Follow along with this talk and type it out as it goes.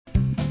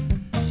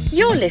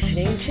You're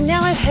listening to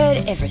Now I've Heard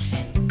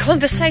Everything.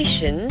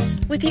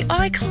 Conversations with the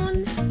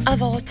icons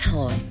of our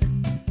time.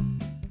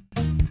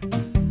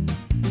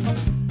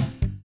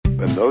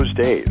 In those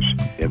days,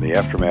 in the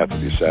aftermath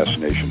of the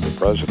assassination of the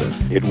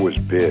president, it was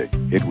big,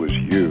 it was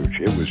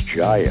huge, it was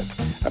giant.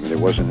 I mean, there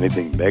wasn't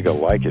anything mega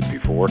like it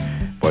before,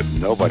 but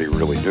nobody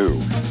really knew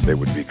they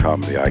would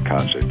become the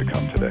icons they've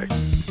become today.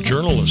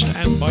 Journalist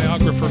and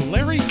biographer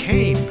Larry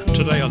Kane,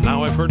 today on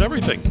Now I've Heard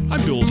Everything.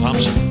 I'm Bill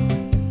Thompson.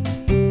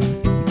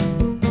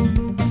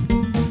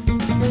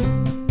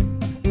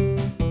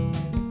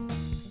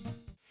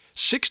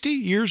 60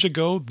 years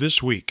ago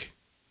this week,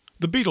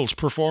 the Beatles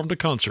performed a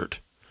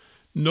concert.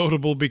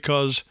 Notable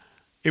because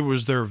it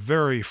was their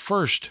very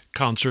first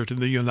concert in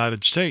the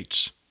United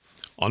States.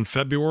 On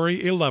February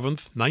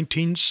 11th,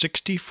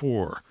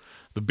 1964,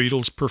 the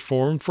Beatles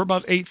performed for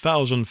about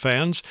 8,000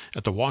 fans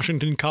at the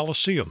Washington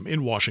Coliseum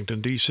in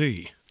Washington,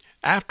 D.C.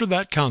 After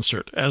that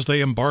concert, as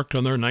they embarked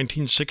on their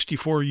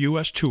 1964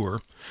 U.S.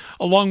 tour,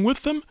 along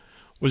with them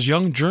was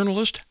young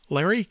journalist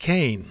Larry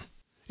Kane.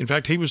 In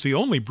fact, he was the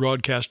only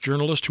broadcast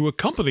journalist who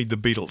accompanied the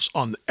Beatles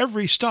on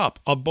every stop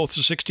of both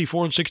the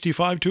 64 and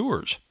 65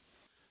 tours.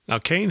 Now,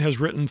 Kane has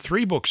written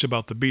 3 books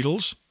about the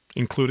Beatles,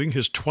 including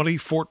his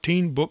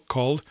 2014 book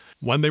called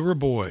When They Were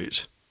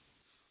Boys.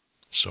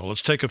 So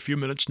let's take a few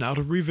minutes now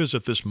to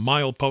revisit this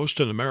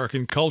milepost in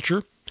American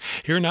culture.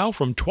 Here now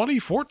from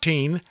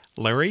 2014,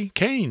 Larry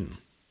Kane.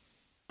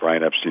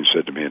 Brian Epstein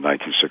said to me in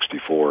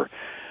 1964,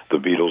 the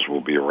Beatles will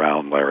be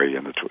around, Larry,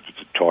 and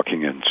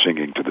talking and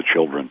singing to the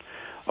children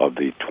of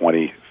the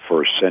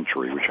 21st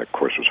century, which of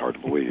course was hard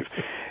to believe.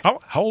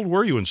 How old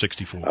were you in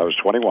 64? I was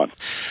 21.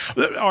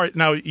 All right,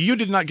 now you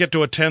did not get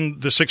to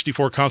attend the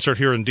 64 concert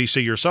here in D.C.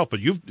 yourself,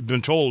 but you've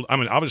been told, I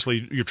mean,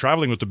 obviously you're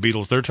traveling with the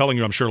Beatles. They're telling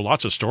you, I'm sure,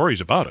 lots of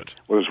stories about it.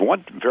 Well, there's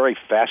one very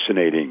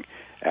fascinating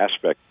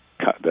aspect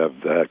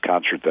of that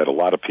concert that a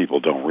lot of people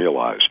don't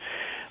realize.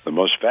 The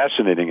most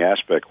fascinating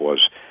aspect was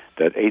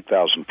that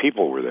 8,000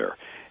 people were there.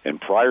 And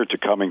prior to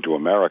coming to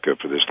America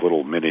for this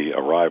little mini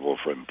arrival,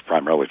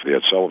 primarily for the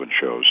Ed Sullivan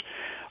shows,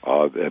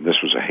 and this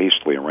was a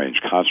hastily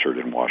arranged concert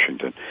in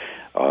Washington,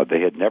 they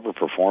had never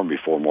performed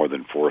before more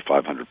than 400 or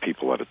 500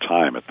 people at a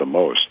time at the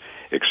most,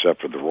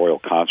 except for the Royal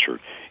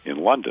Concert in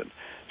London.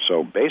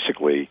 So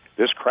basically,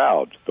 this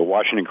crowd, the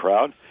Washington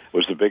crowd,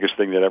 was the biggest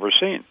thing they'd ever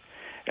seen.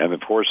 And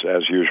of course,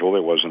 as usual,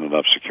 there wasn't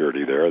enough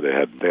security there. They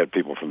had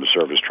people from the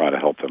service trying to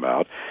help them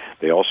out.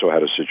 They also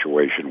had a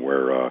situation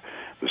where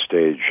the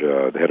stage,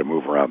 they had to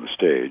move around the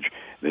stage.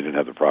 They didn't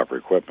have the proper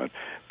equipment.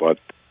 But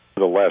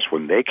nonetheless,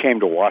 when they came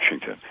to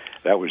Washington,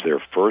 that was their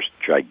first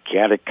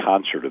gigantic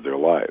concert of their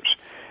lives.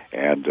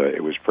 And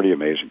it was pretty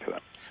amazing to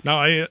them.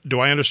 Now, do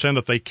I understand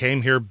that they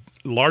came here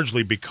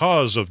largely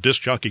because of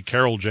disc jockey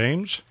Carol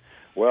James?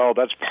 Well,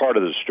 that's part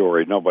of the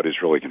story.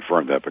 Nobody's really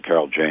confirmed that, but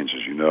Carol James,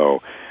 as you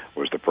know,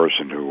 was the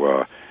person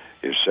who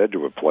is said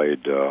to have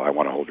played I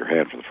Want to Hold Your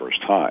Hand for the first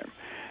time,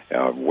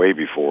 way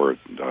before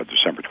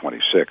December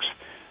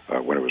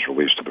 26th, when it was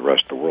released to the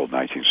rest of the world,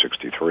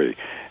 1963.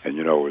 And,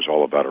 you know, it was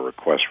all about a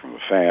request from a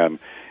fan,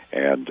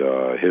 and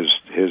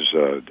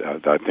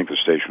I think the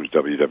station was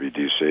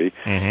WWDC,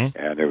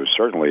 and it was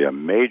certainly a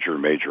major,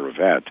 major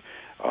event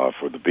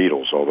for the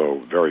Beatles, although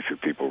very few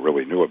people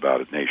really knew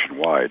about it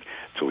nationwide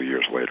until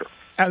years later.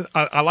 And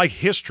I like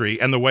history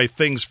and the way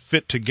things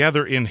fit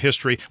together in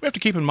history. We have to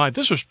keep in mind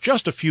this was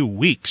just a few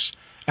weeks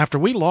after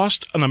we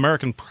lost an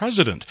American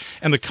president,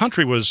 and the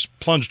country was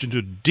plunged into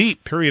a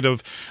deep period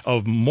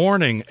of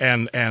mourning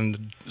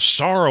and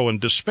sorrow and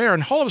despair.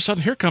 And all of a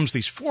sudden, here comes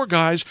these 4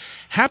 guys,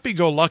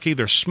 happy-go-lucky.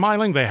 They're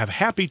smiling. They have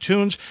happy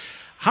tunes.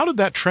 How did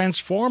that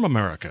transform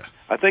America?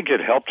 I think it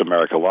helped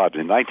America a lot.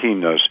 In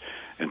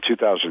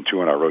 2002,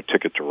 when I wrote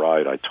Ticket to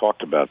Ride, I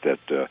talked about that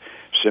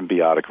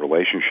symbiotic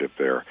relationship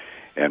there.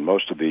 And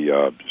most of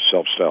the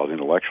self-styled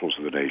intellectuals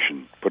of the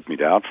nation put me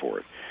down for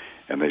it.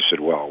 And they said,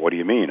 well, what do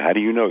you mean? How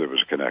do you know there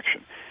was a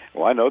connection?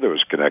 Well, I know there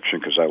was a connection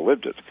because I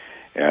lived it.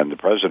 And the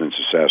president's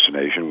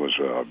assassination was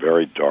a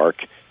very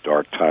dark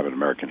time in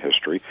American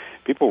history.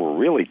 People were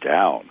really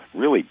down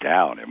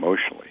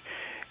emotionally.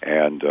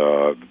 And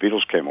the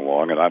Beatles came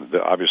along, and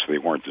obviously they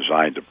weren't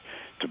designed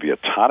to be a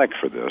tonic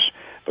for this,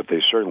 but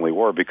they certainly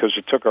were because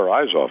it took our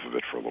eyes off of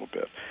it for a little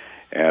bit.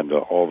 And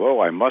although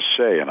I must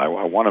say, and I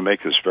want to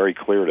make this very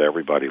clear to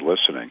everybody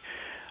listening,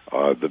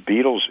 the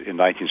Beatles in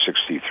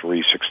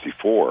 1963,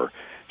 64,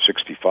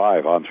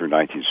 65, on through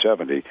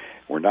 1970,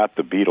 were not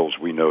the Beatles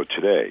we know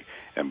today.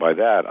 And by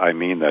that, I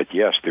mean that,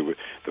 yes,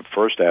 the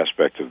first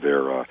aspect of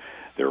their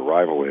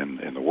arrival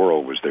in the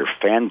world was their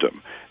fandom,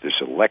 this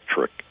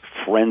electric,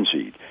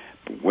 frenzied,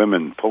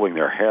 women pulling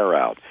their hair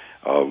out,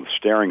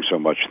 staring so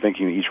much,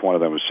 thinking each one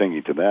of them was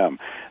singing to them,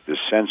 this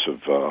sense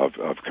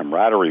of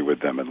camaraderie with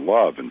them and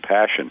love and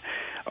passion.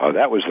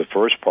 That was the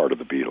first part of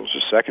the Beatles.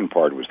 The second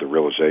part was the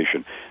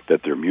realization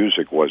that their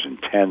music was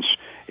intense,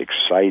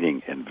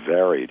 exciting, and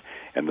varied.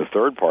 And the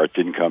third part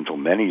didn't come until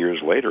many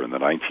years later in the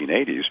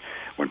 1980s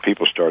when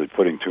people started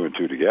putting 2 and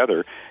 2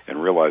 together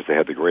and realized they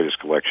had the greatest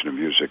collection of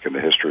music in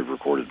the history of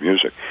recorded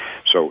music.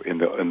 So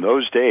in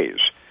those days,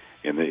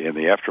 in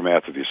the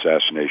aftermath of the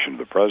assassination of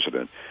the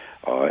president.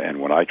 And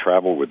when I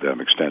traveled with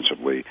them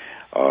extensively,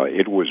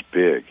 it was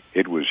big,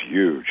 it was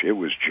huge, it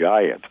was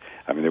giant.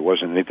 I mean, there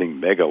wasn't anything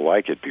mega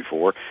like it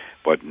before,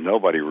 but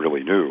nobody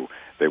really knew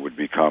they would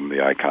become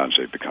the icons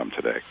they've become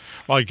today.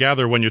 Well, I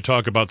gather when you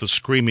talk about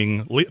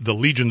the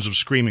legions of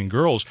screaming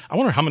girls, I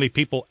wonder how many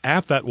people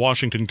at that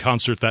Washington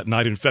concert that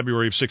night in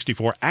February of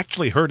 '64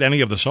 actually heard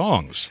any of the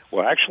songs.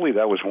 Well, actually,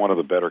 that was one of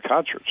the better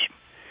concerts.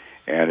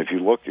 And if you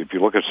look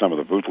at some of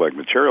the bootleg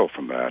material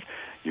from that,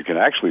 you can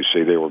actually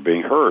see they were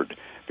being heard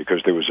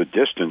because there was a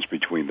distance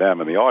between them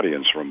and the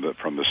audience from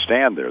the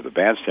stand there, the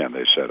bandstand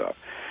they set up.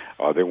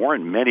 There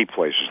weren't many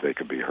places they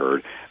could be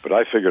heard, but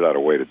I figured out a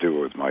way to do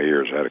it with my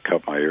ears. I had to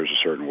cup my ears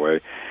a certain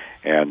way,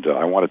 and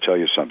I want to tell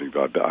you something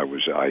about.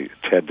 I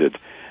attended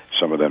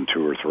some of them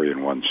 2 or 3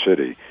 in one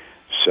city,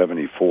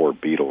 74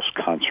 Beatles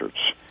concerts,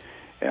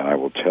 and I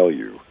will tell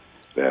you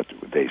that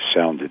they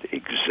sounded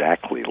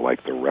exactly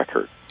like the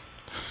record.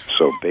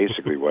 So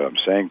basically, what I'm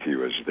saying to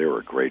you is they were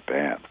a great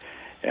band,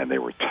 and they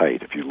were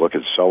tight. If you look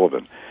at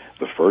Sullivan,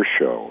 the first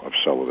show of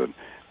Sullivan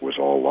was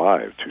all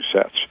live, 2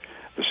 sets.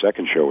 The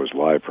second show was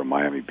live from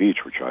Miami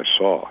Beach, which I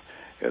saw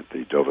at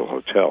the Deauville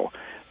Hotel.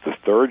 The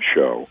third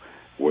show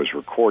was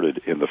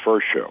recorded in the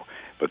first show,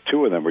 but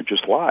 2 of them were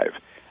just live.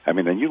 I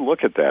mean, and you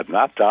look at that,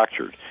 not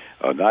doctored,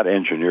 not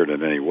engineered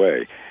in any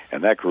way,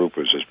 and that group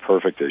was as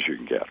perfect as you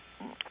can get.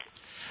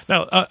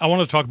 Now, I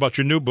want to talk about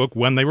your new book,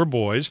 When They Were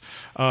Boys.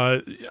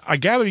 I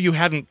gather you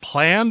hadn't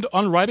planned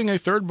on writing a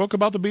third book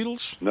about the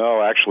Beatles?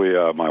 No, actually,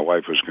 my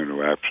wife was going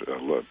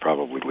to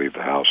probably leave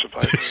the house if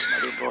I did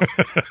another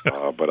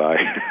book. But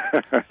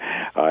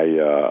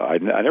I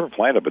never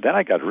planned it. But then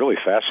I got really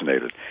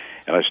fascinated,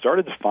 and I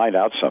started to find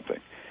out something.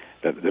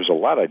 That there's a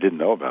lot I didn't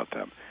know about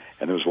them,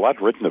 and there was a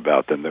lot written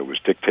about them that was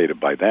dictated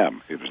by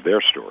them. It was their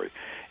story.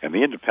 And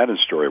the independent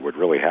story, what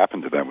really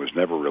happened to them, was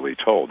never really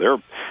told. There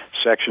are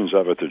sections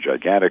of it, they're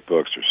gigantic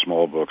books, they're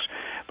small books,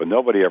 but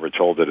nobody ever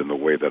told it in the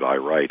way that I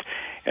write.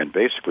 And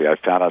basically, I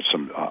found out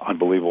some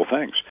unbelievable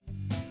things.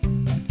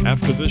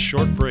 After this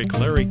short break,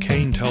 Larry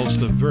Kane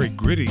tells the very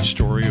gritty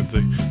story of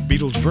the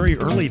Beatles' very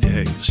early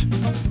days.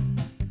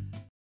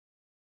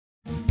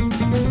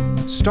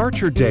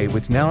 Start your day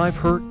with Now I've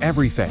Heard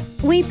Everything.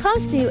 We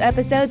post new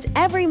episodes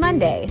every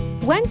Monday,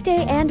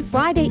 Wednesday, and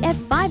Friday at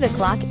 5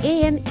 o'clock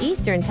a.m.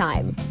 Eastern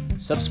Time.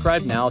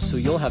 Subscribe now so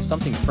you'll have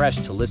something fresh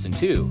to listen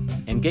to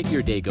and get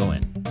your day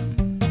going.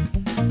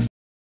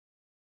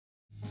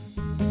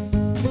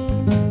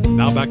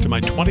 Now back to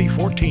my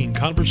 2014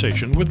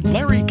 conversation with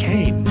Larry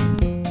Kane.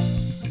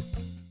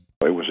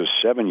 It was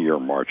a 7-year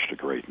march to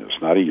greatness,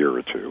 not a year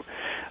or two.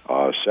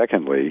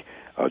 Secondly,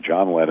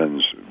 John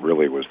Lennon's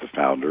really was the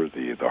founder,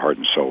 the heart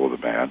and soul of the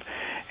band,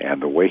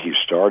 and the way he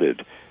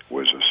started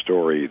was a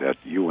story that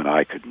you and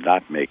I could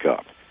not make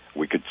up.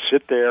 We could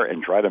sit there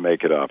and try to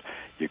make it up.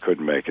 You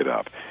couldn't make it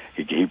up.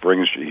 He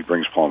brings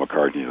Paul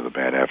McCartney to the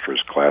band after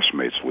his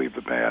classmates leave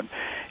the band.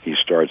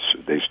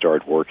 They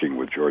start working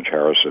with George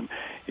Harrison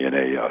in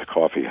a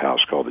coffee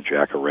house called the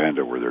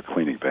Jacaranda, where they're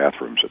cleaning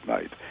bathrooms at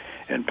night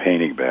and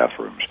painting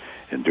bathrooms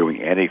and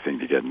doing anything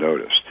to get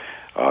noticed.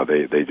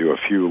 They do a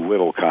few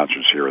little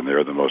concerts here and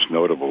there, the most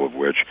notable of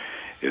which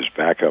is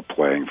backup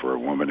playing for a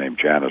woman named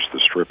Janice the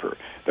Stripper.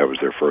 That was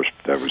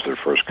their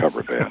first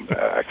cover band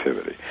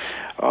activity.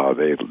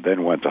 They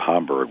then went to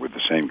Hamburg with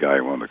the same guy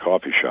who owned the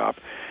coffee shop,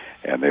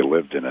 and they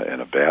lived in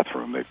a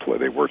bathroom.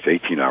 They worked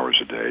 18 hours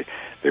a day.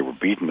 They were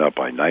beaten up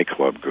by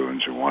nightclub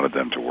goons who wanted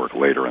them to work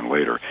later and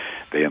later.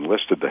 They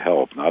enlisted the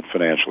help, not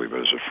financially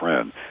but as a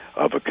friend,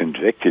 of a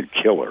convicted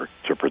killer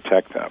to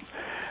protect them.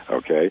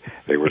 Okay,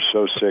 they were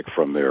so sick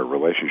from their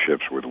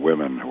relationships with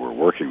women who were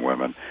working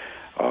women,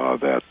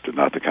 that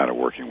not the kind of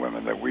working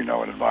women that we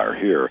know and admire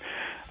here,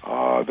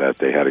 that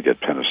they had to get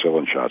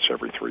penicillin shots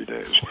every 3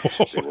 days.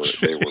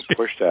 They were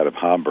pushed out of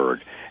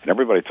Hamburg, and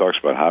everybody talks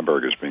about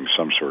Hamburg as being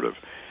some sort of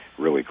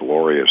really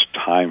glorious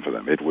time for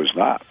them. It was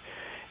not.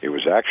 It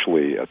was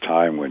actually a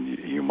time when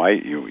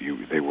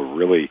they were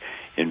really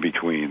in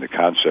between the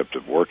concept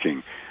of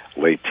working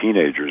late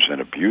teenagers and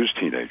abused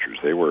teenagers.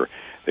 They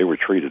were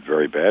treated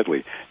very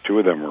badly. 2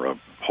 of them were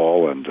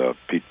Paul and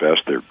Pete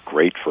Best, their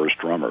great first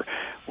drummer,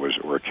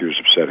 were accused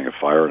of setting a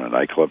fire on a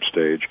nightclub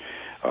stage.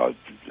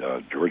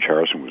 George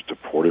Harrison was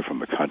deported from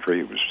the country.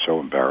 He was so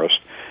embarrassed.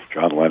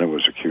 John Lennon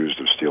was accused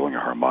of stealing a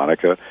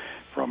harmonica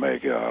from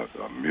a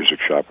music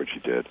shop, which he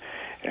did.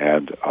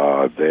 And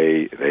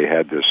they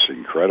had this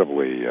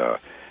incredibly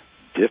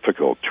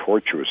difficult,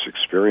 tortuous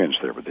experience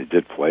there, but they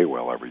did play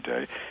well every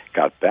day.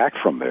 Got back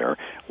from there,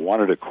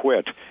 wanted to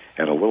quit,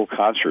 and a little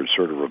concert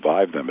sort of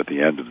revived them at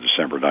the end of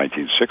December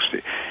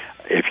 1960.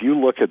 If you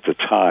look at the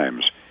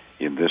times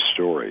in this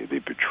story, the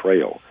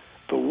betrayal,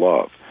 the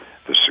love,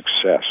 the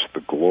success,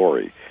 the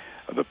glory,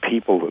 the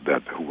people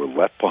who were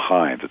left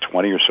behind, the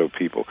 20 or so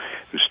people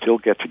who still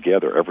get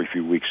together every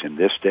few weeks in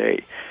this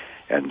day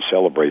and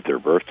celebrate their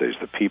birthdays,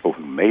 the people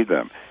who made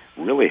them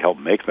really helped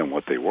make them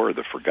what they were,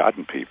 the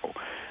forgotten people.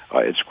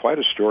 It's quite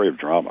a story of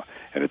drama,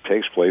 and it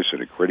takes place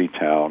in a gritty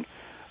town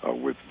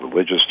with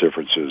religious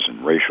differences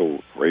and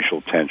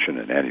racial tension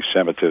and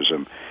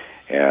anti-Semitism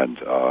and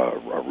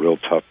a real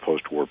tough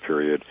post-war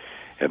period.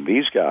 And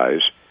these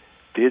guys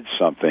did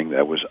something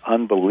that was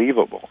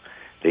unbelievable.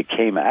 They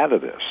came out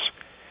of this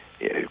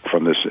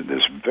from this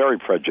very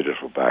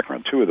prejudicial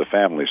background. Two of the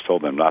families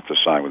told them not to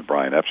sign with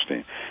Brian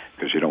Epstein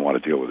because you don't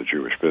want to deal with a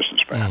Jewish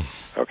businessman.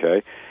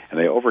 Okay? And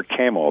they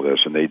overcame all this,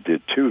 and they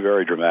did two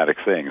very dramatic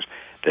things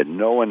that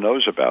no one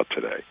knows about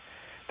today.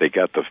 They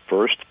got the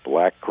first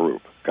black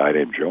group, a guy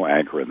named Joe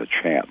Anchor and the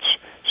Chants,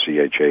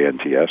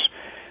 C-H-A-N-T-S,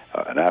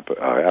 an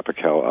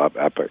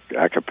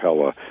a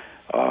cappella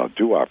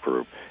doo-wop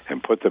group,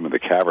 and put them in the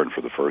cavern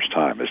for the first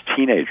time. As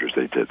teenagers,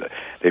 they did that.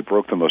 They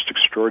broke the most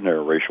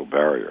extraordinary racial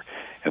barrier.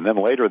 And then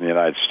later in the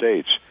United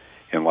States,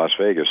 in Las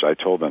Vegas, I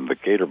told them the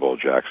Gator Bowl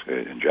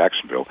in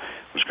Jacksonville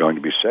was going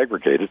to be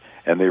segregated,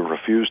 and they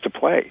refused to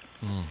play.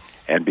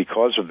 And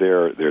because of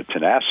their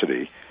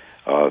tenacity,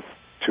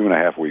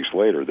 2.5 weeks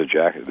later, the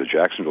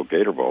Jacksonville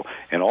Gator Bowl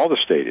and all the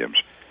stadiums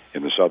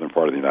in the southern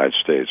part of the United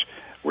States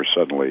were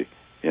suddenly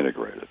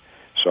integrated.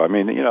 So, I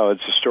mean, you know,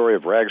 it's a story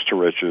of rags to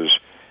riches.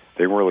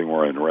 They really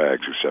weren't in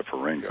rags except for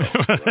Ringo.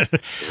 The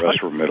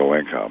rest were middle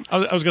income.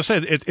 I was going to say,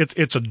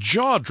 it's a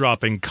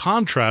jaw-dropping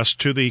contrast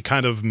to the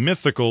kind of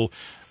mythical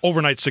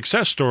overnight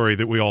success story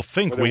that we all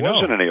think we know.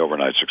 There wasn't any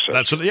overnight success.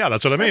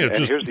 That's what I mean.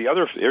 And here's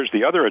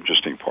the other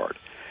interesting part.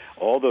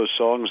 All those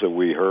songs that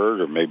we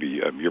heard, or maybe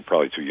you're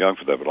probably too young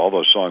for that, but all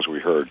those songs we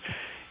heard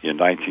in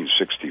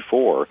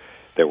 1964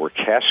 that were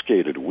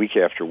cascaded week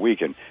after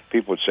week, and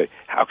people would say,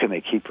 how can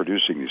they keep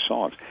producing these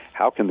songs?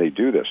 How can they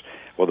do this?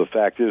 Well, the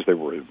fact is they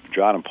were,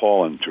 John and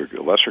Paul, and to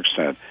a lesser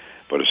extent,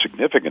 but a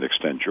significant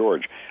extent,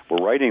 George, were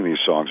writing these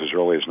songs as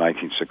early as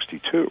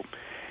 1962.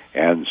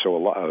 And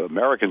so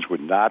Americans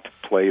would not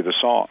play the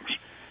songs.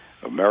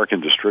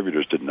 American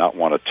distributors did not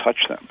want to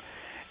touch them.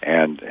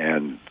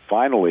 And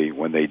finally,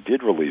 when they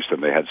did release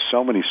them, they had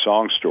so many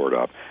songs stored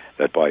up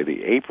that by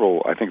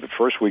the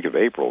first week of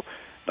April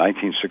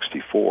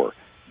 1964,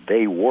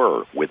 they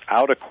were,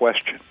 without a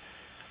question,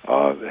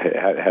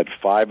 had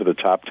 5 of the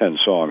top 10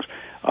 songs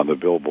on the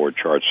Billboard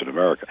charts in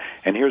America.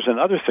 And here's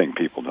another thing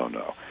people don't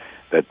know,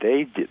 that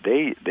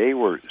they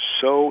were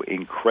so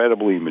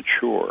incredibly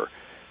mature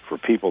for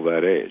people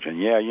that age.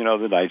 And yeah, you know,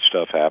 the night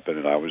stuff happened,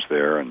 and I was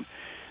there, and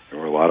there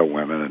were a lot of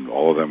women, and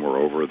all of them were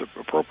over the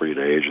appropriate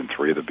age, and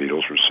 3 of the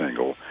Beatles were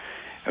single.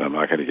 And I'm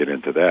not going to get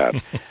into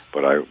that,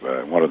 but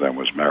one of them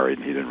was married,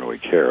 and he didn't really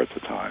care at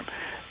the time.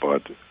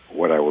 But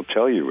what I will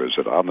tell you is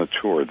that on the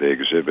tour, they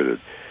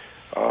exhibited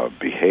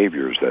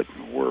behaviors that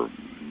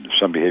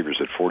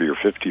 40 or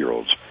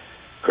 50-years-olds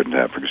couldn't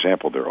have. For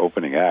example, their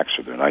opening acts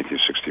of their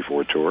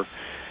 1964 tour,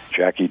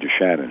 Jackie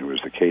DeShannon, who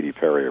was the Katy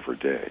Perry of her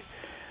day,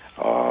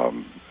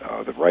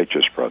 the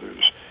Righteous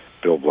Brothers,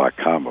 Bill Black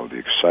Combo, the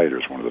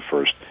Exciters, one of the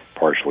first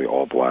partially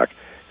all-black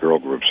girl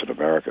groups in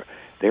America.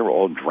 They were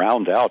all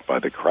drowned out by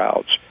the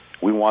crowds.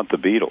 We want the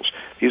Beatles.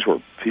 These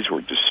were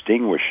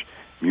distinguished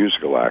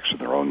musical acts in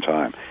their own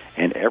time.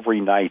 And every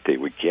night they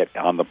would get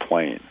on the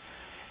plane,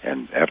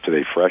 and after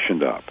they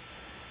freshened up,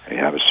 they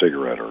have a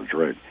cigarette or a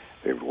drink,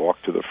 they would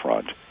walk to the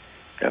front,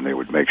 and they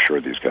would make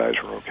sure these guys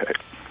were okay.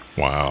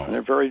 Wow. And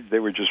they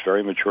were just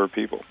very mature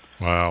people.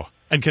 Wow.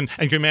 And can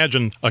you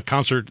imagine a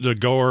concert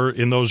goer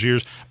in those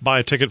years buy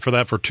a ticket for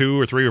that for $2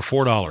 or $3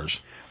 or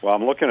 $4? Well,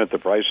 I'm looking at the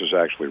prices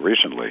actually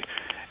recently,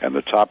 and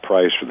the top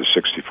price for the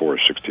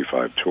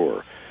 64-65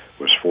 tour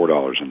was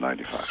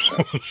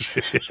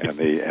 $4.95. and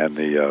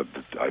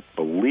I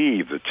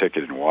believe the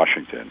ticket in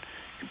Washington,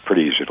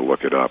 pretty easy to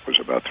look it up, was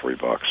about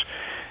 $3.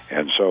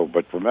 And so,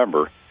 but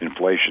remember,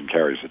 inflation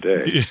carries the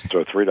day.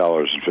 So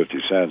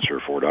 $3.50 or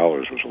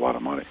 $4 was a lot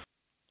of money.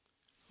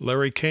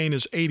 Larry Kane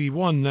is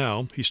 81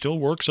 now. He still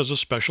works as a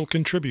special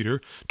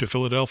contributor to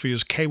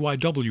Philadelphia's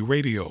KYW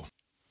Radio.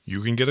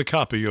 You can get a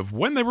copy of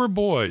When They Were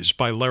Boys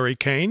by Larry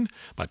Kane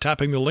by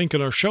tapping the link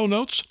in our show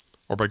notes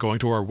or by going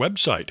to our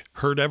website,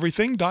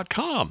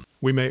 heardeverything.com.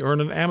 We may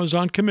earn an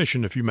Amazon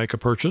commission if you make a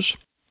purchase.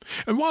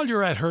 And while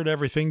you're at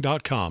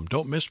heardeverything.com,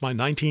 don't miss my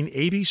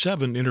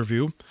 1987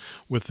 interview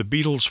with the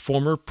Beatles'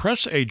 former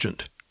press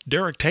agent,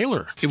 Derek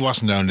Taylor. It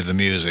wasn't only the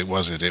music,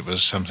 was it? It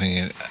was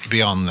something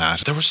beyond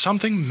that. There was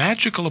something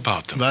magical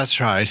about them. That's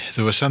right.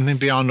 There was something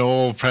beyond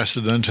all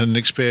precedent and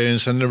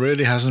experience, and there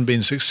really hasn't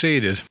been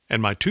succeeded.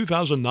 And my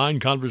 2009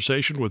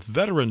 conversation with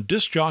veteran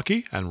disc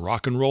jockey and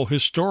rock and roll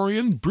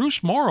historian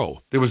Bruce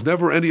Morrow. There was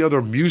never any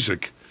other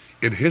music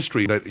in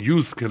history that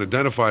youth can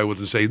identify with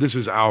and say, this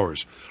is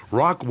ours.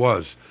 Rock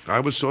was. I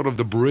was sort of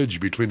the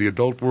bridge between the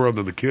adult world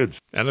and the kids.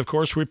 And of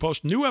course, we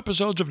post new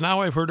episodes of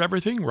Now I've Heard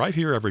Everything right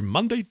here every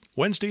Monday,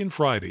 Wednesday, and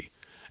Friday.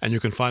 And you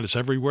can find us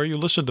everywhere you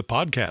listen to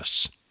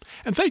podcasts.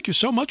 And thank you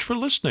so much for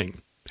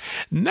listening.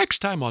 Next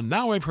time on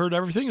Now I've Heard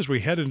Everything, as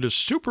we head into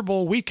Super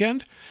Bowl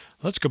weekend,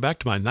 let's go back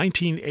to my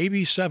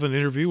 1987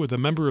 interview with a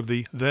member of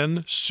the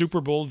then Super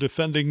Bowl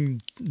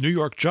defending New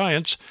York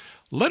Giants,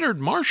 Leonard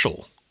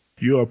Marshall.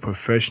 You're a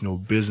professional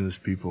business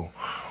people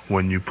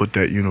when you put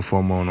that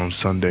uniform on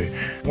Sunday.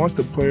 Once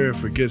the player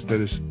forgets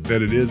that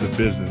it is a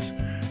business,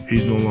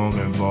 he's no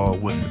longer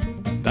involved with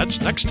it.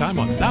 That's next time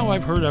on Now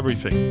I've Heard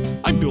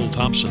Everything. I'm Bill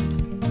Thompson.